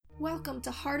Welcome to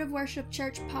Heart of Worship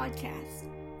Church Podcast.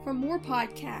 For more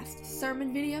podcasts,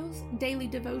 sermon videos, daily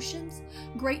devotions,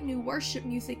 great new worship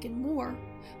music, and more,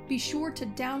 be sure to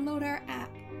download our app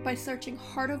by searching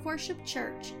Heart of Worship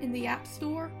Church in the App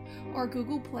Store or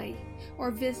Google Play,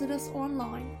 or visit us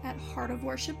online at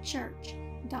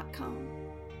heartofworshipchurch.com.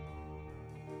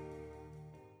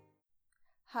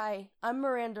 Hi, I'm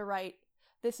Miranda Wright.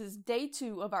 This is day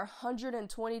 2 of our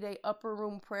 120-day Upper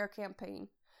Room Prayer Campaign.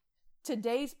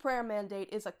 Today's prayer mandate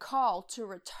is a call to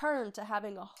return to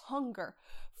having a hunger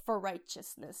for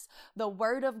righteousness. The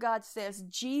Word of God says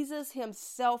Jesus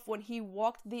himself, when he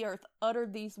walked the earth,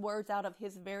 uttered these words out of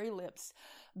his very lips.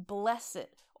 Blessed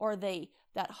are they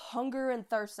that hunger and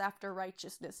thirst after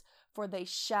righteousness, for they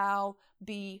shall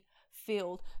be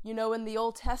filled. You know, in the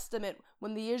Old Testament,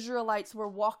 when the Israelites were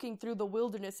walking through the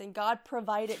wilderness and God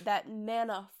provided that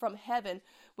manna from heaven,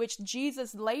 which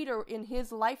Jesus later in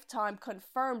his lifetime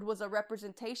confirmed was a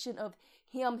representation of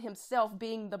him himself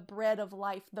being the bread of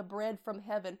life, the bread from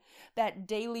heaven, that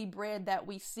daily bread that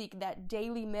we seek, that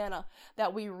daily manna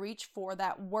that we reach for,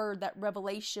 that word, that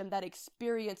revelation, that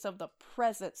experience of the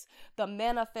presence, the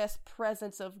manifest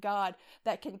presence of God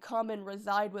that can come and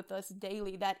reside with us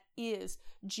daily, that is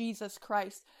Jesus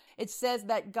Christ. It says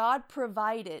that God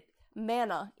provided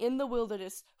manna in the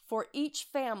wilderness for each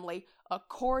family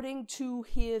according to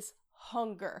his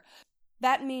hunger.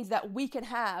 That means that we can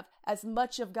have as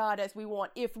much of God as we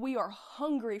want if we are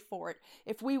hungry for it,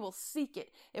 if we will seek it,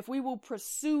 if we will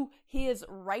pursue his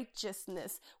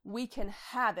righteousness, we can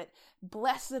have it.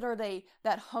 Blessed are they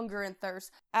that hunger and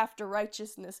thirst after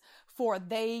righteousness, for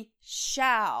they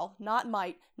shall, not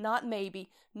might, not maybe,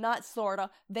 not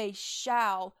sorta, they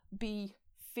shall be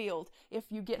filled. If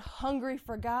you get hungry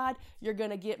for God, you're going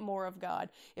to get more of God.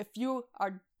 If you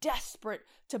are desperate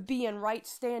to be in right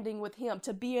standing with him,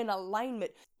 to be in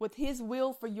alignment with his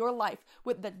will for your life,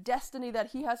 with the destiny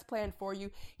that he has planned for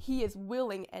you, he is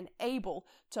willing and able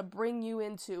to bring you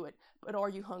into it. But are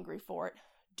you hungry for it?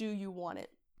 Do you want it?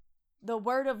 The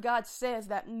Word of God says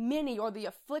that many are the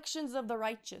afflictions of the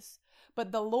righteous,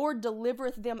 but the Lord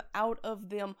delivereth them out of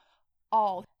them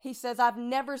all. He says, I've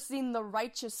never seen the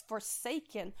righteous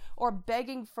forsaken or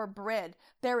begging for bread.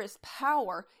 There is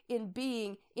power in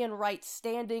being in right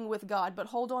standing with God. But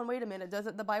hold on, wait a minute.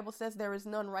 Doesn't the Bible says there is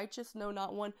none righteous? No,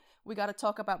 not one. We got to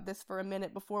talk about this for a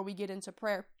minute before we get into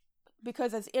prayer.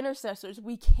 Because as intercessors,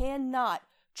 we cannot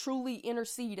truly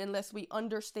intercede unless we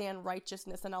understand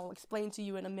righteousness. And I'll explain to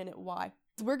you in a minute why.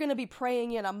 We're going to be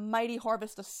praying in a mighty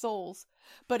harvest of souls.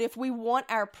 But if we want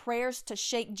our prayers to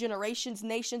shake generations,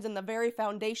 nations, and the very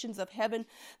foundations of heaven,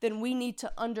 then we need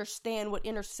to understand what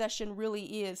intercession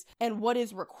really is and what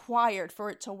is required for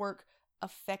it to work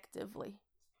effectively.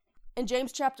 In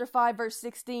James chapter 5, verse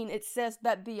 16, it says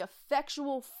that the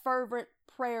effectual, fervent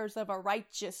prayers of a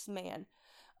righteous man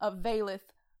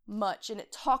availeth much. And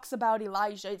it talks about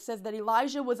Elijah. It says that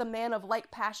Elijah was a man of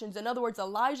like passions. In other words,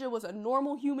 Elijah was a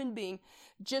normal human being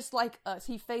just like us.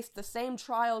 He faced the same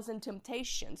trials and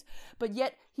temptations, but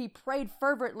yet he prayed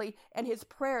fervently, and his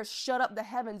prayers shut up the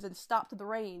heavens and stopped the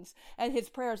rains, and his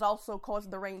prayers also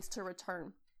caused the rains to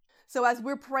return. So as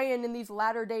we're praying in these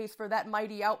latter days for that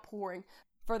mighty outpouring,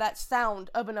 for that sound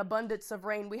of an abundance of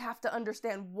rain, we have to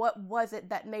understand what was it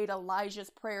that made Elijah's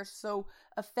prayer so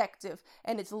effective.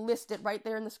 And it's listed right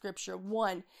there in the scripture.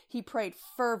 1, he prayed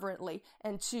fervently.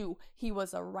 And 2, he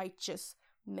was a righteous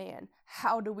man.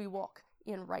 How do we walk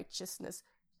in righteousness?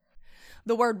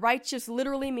 The word righteous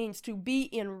literally means to be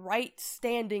in right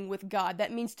standing with God.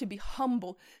 That means to be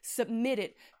humble,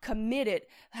 submitted, committed,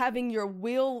 having your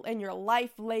will and your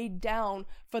life laid down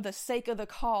for the sake of the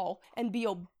call, and be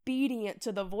obedient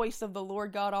to the voice of the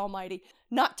Lord God Almighty.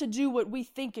 Not to do what we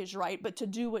think is right, but to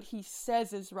do what he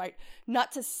says is right.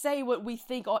 Not to say what we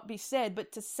think ought to be said,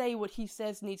 but to say what he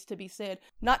says needs to be said.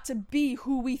 Not to be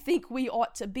who we think we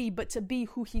ought to be, but to be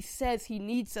who he says he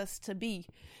needs us to be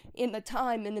in the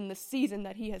time and in the season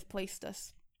that he has placed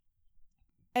us.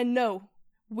 And no,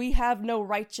 we have no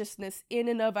righteousness in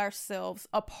and of ourselves.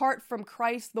 Apart from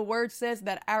Christ, the word says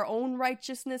that our own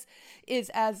righteousness is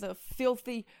as of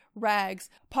filthy rags.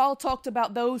 Paul talked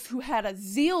about those who had a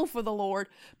zeal for the Lord,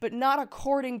 but not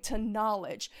according to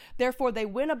knowledge. Therefore, they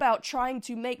went about trying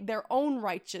to make their own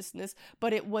righteousness,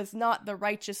 but it was not the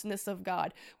righteousness of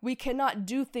God. We cannot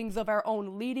do things of our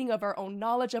own leading, of our own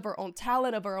knowledge, of our own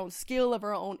talent, of our own skill, of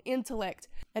our own intellect,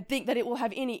 and think that it will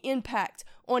have any impact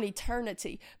on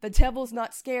eternity. The devil's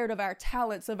not scared of our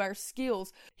talents, of our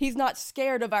skills. He's not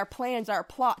scared of our plans, our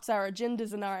plots, our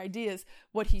agendas, and our ideas.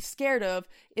 What he's scared of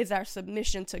is our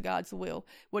submission to God's will.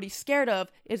 What he's scared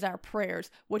of is our prayers.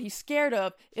 What he's scared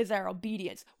of is our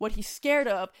obedience. What he's scared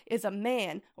of is a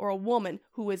man or a woman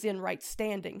who is in right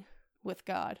standing with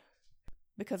God.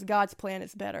 Because God's plan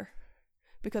is better.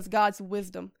 Because God's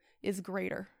wisdom is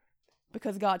greater.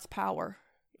 Because God's power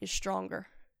is stronger.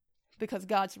 Because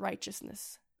God's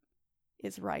righteousness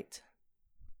is right.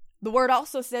 The word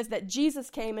also says that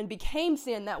Jesus came and became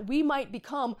sin that we might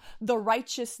become the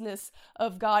righteousness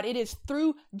of God. It is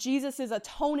through Jesus'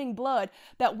 atoning blood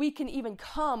that we can even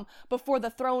come before the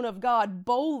throne of God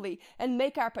boldly and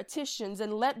make our petitions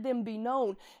and let them be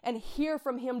known and hear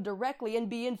from him directly and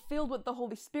be filled with the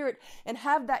Holy Spirit and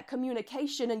have that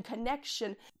communication and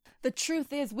connection. The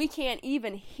truth is, we can't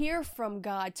even hear from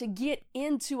God to get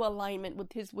into alignment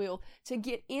with his will, to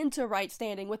get into right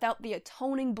standing without the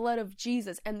atoning blood of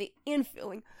Jesus and the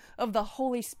infilling of the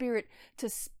Holy Spirit to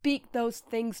speak those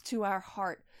things to our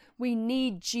heart. We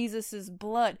need Jesus'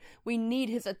 blood. We need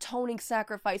his atoning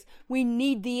sacrifice. We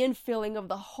need the infilling of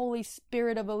the Holy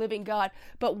Spirit of the living God.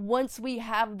 But once we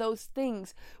have those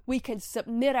things, we can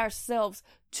submit ourselves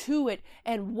to it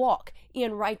and walk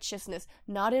in righteousness,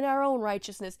 not in our own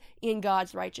righteousness, in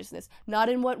God's righteousness, not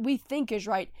in what we think is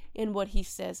right, in what he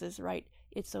says is right.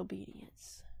 It's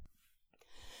obedience.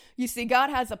 You see,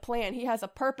 God has a plan. He has a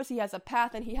purpose. He has a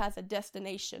path, and he has a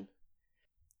destination.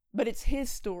 But it's his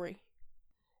story.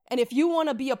 And if you want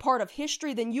to be a part of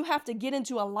history, then you have to get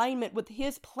into alignment with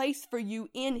his place for you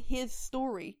in his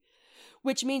story,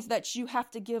 which means that you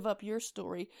have to give up your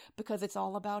story because it's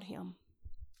all about him.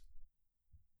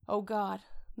 Oh God,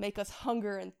 make us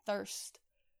hunger and thirst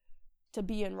to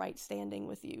be in right standing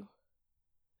with you.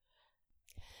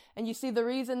 And you see, the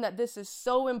reason that this is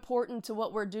so important to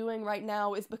what we're doing right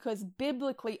now is because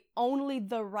biblically only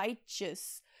the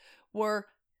righteous were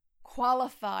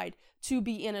qualified to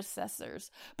be intercessors,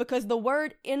 because the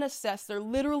word intercessor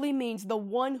literally means the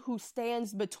one who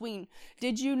stands between.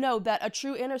 Did you know that a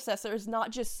true intercessor is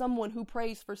not just someone who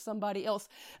prays for somebody else?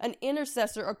 An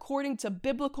intercessor, according to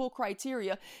biblical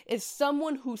criteria, is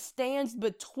someone who stands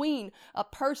between a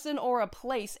person or a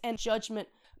place and judgment.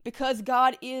 Because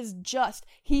God is just,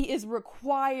 he is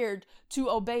required to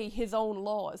obey his own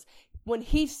laws. When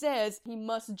he says he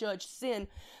must judge sin,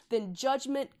 then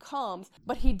judgment comes,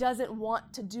 but he doesn't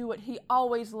want to do it. He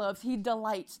always loves, he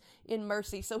delights in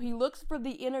mercy. So he looks for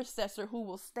the intercessor who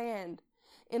will stand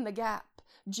in the gap,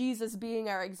 Jesus being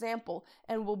our example,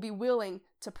 and will be willing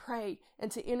to pray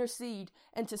and to intercede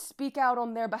and to speak out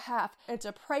on their behalf and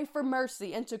to pray for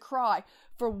mercy and to cry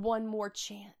for one more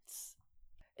chance.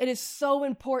 It is so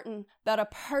important that a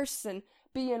person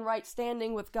be in right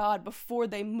standing with God before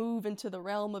they move into the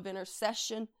realm of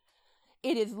intercession.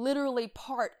 It is literally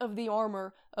part of the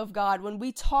armor of God. When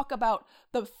we talk about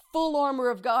the full armor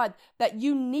of God that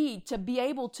you need to be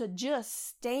able to just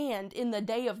stand in the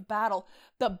day of battle,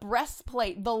 the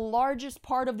breastplate, the largest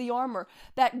part of the armor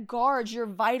that guards your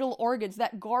vital organs,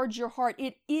 that guards your heart,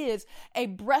 it is a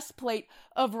breastplate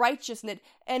of righteousness.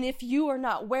 And if you are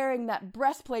not wearing that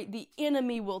breastplate, the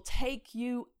enemy will take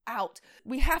you out.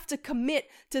 We have to commit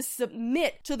to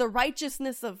submit to the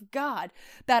righteousness of God,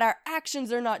 that our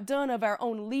actions are not done of our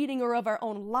own leading or of our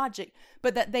own logic,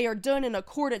 but that they are done in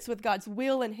accordance with God's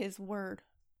will and his word.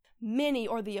 Many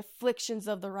are the afflictions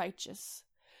of the righteous,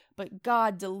 but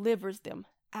God delivers them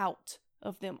out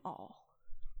of them all.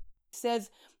 It says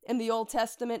in the Old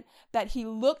Testament that he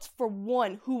looked for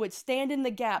one who would stand in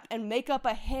the gap and make up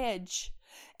a hedge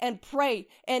and pray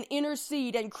and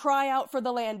intercede and cry out for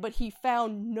the land, but he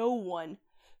found no one,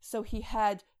 so he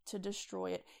had to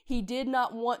destroy it. He did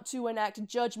not want to enact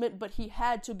judgment, but he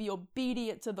had to be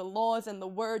obedient to the laws and the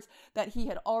words that he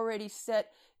had already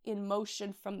set in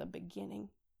motion from the beginning.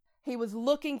 He was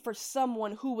looking for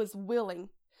someone who was willing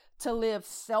to live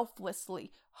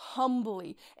selflessly,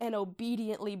 humbly, and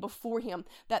obediently before him,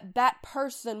 that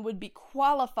person would be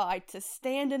qualified to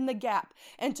stand in the gap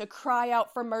and to cry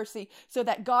out for mercy so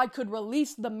that God could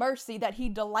release the mercy that he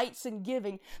delights in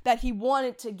giving, that he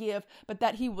wanted to give, but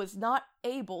that he was not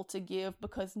able to give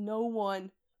because no one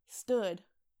stood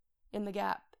in the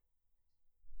gap.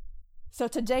 So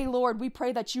today, Lord, we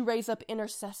pray that you raise up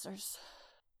intercessors.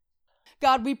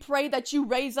 God, we pray that you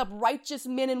raise up righteous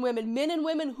men and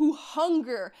women who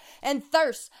hunger and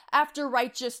thirst after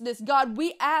righteousness. God,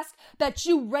 we ask that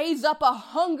you raise up a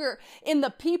hunger in the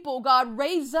people. God,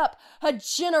 raise up a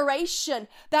generation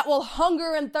that will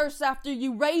hunger and thirst after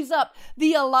you. Raise up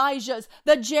the Elijahs,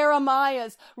 the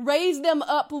Jeremiahs. Raise them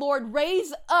up, Lord.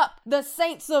 Raise up the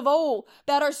saints of old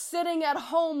that are sitting at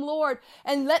home, Lord,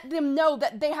 and let them know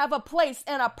that they have a place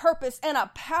and a purpose and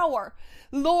a power,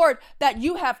 Lord, that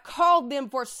you have called them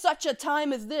for such a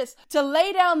time as this, to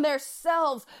lay down their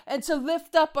selves and to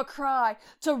lift up a cry,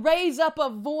 to raise up a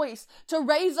voice, to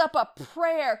raise up a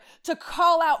prayer, to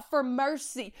call out for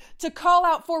mercy, to call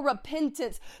out for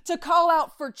repentance, to call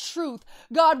out for truth.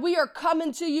 God, we are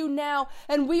coming to you now,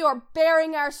 and we are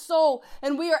bearing our soul,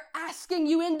 and we are asking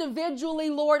you individually,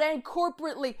 Lord, and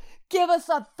corporately, give us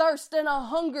a thirst and a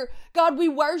hunger. God, we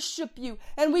worship you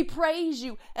and we praise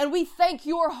you and we thank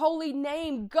your holy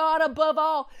name, God, above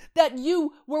all, that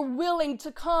you were willing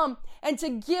to come and to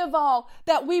give all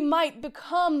that we might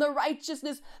become the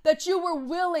righteousness, that you were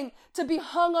willing to be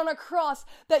hung on a cross,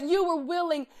 that you were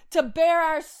willing to bear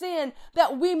our sin,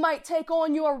 that we might take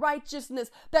on your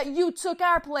righteousness, that you took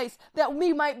our place, that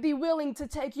we might be willing to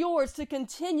take yours to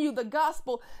continue the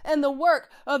gospel and the work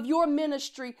of your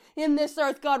ministry in this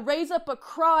earth. God, raise up a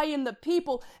cry in the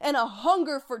people and a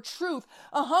hunger for truth,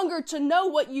 a hunger to know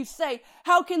what you say.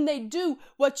 How can they do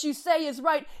what you say is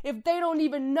right if they don't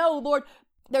even know, Lord?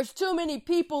 There's too many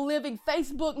people living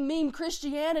Facebook meme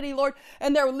Christianity, Lord,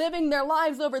 and they're living their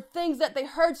lives over things that they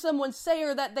heard someone say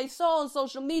or that they saw on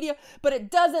social media, but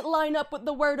it doesn't line up with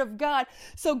the word of God.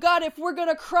 So God, if we're going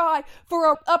to cry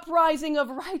for an uprising of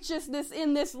righteousness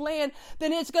in this land,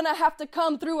 then it's going to have to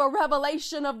come through a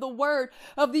revelation of the word,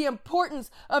 of the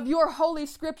importance of your holy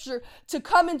scripture, to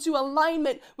come into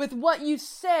alignment with what you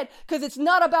said, because it's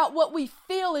not about what we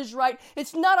feel is right.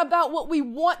 It's not about what we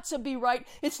want to be right.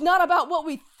 It's not about what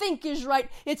we think is right.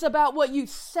 It's about what you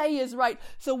say is right.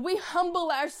 So we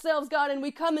humble ourselves, God, and we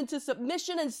come into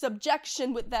submission and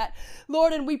subjection with that,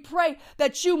 Lord, and we pray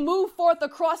that you move forth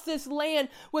across this land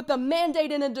with a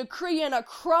mandate and a decree and a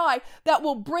cry that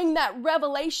will bring that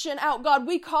revelation out, God.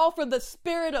 We call for the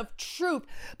spirit of truth.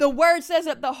 The word says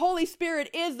that the Holy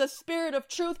Spirit is the spirit of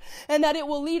truth and that it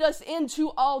will lead us into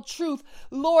all truth,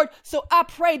 Lord. So I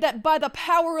pray that by the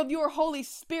power of your Holy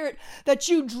Spirit, that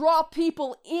you draw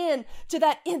people in to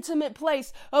that intimate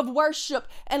place of worship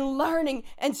and learning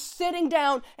and sitting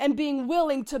down and being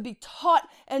willing to be taught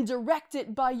and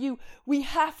directed by you. We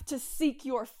have to seek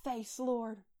your face,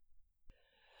 Lord.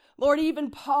 Lord,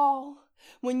 even Paul,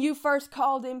 when you first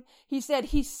called him, he said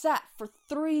he sat for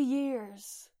 3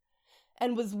 years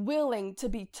and was willing to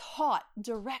be taught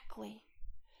directly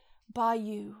by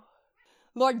you.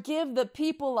 Lord, give the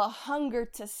people a hunger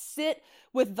to sit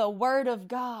with the word of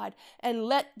God and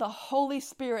let the Holy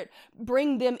Spirit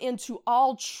bring them into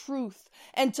all truth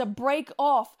and to break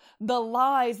off the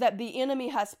lies that the enemy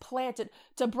has planted,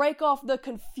 to break off the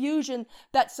confusion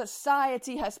that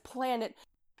society has planted.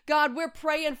 God, we're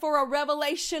praying for a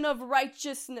revelation of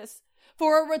righteousness,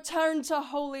 for a return to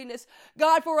holiness.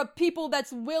 God, for a people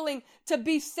that's willing to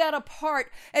be set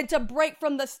apart and to break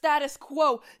from the status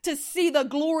quo, to see the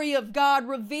glory of God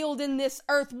revealed in this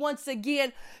earth once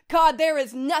again. God, there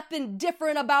is nothing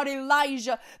different about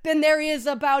Elijah than there is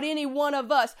about any one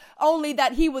of us, only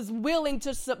that he was willing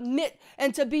to submit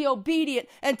and to be obedient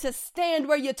and to stand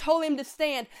where you told him to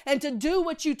stand and to do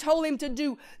what you told him to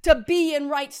do, to be in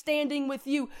right standing with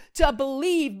you, to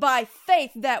believe by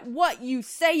faith that what you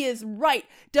say is right.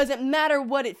 Doesn't matter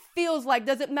what it feels like,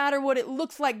 doesn't matter what it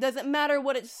looks like, doesn't matter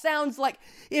what it sounds like.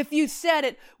 If you said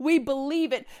it, we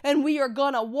believe it and we are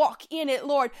gonna walk in it,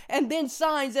 Lord, and then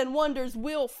signs and wonders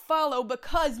will follow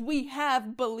because we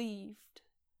have believed.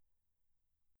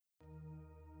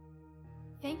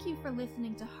 Thank you for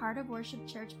listening to Heart of Worship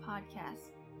Church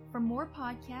podcast. For more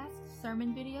podcasts,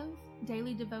 sermon videos,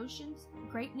 daily devotions,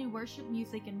 great new worship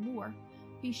music, and more,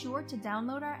 be sure to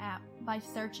download our app by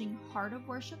searching Heart of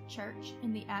Worship Church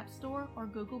in the App Store or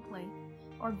Google Play,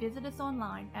 or visit us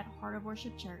online at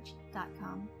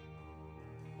heartofworshipchurch.com.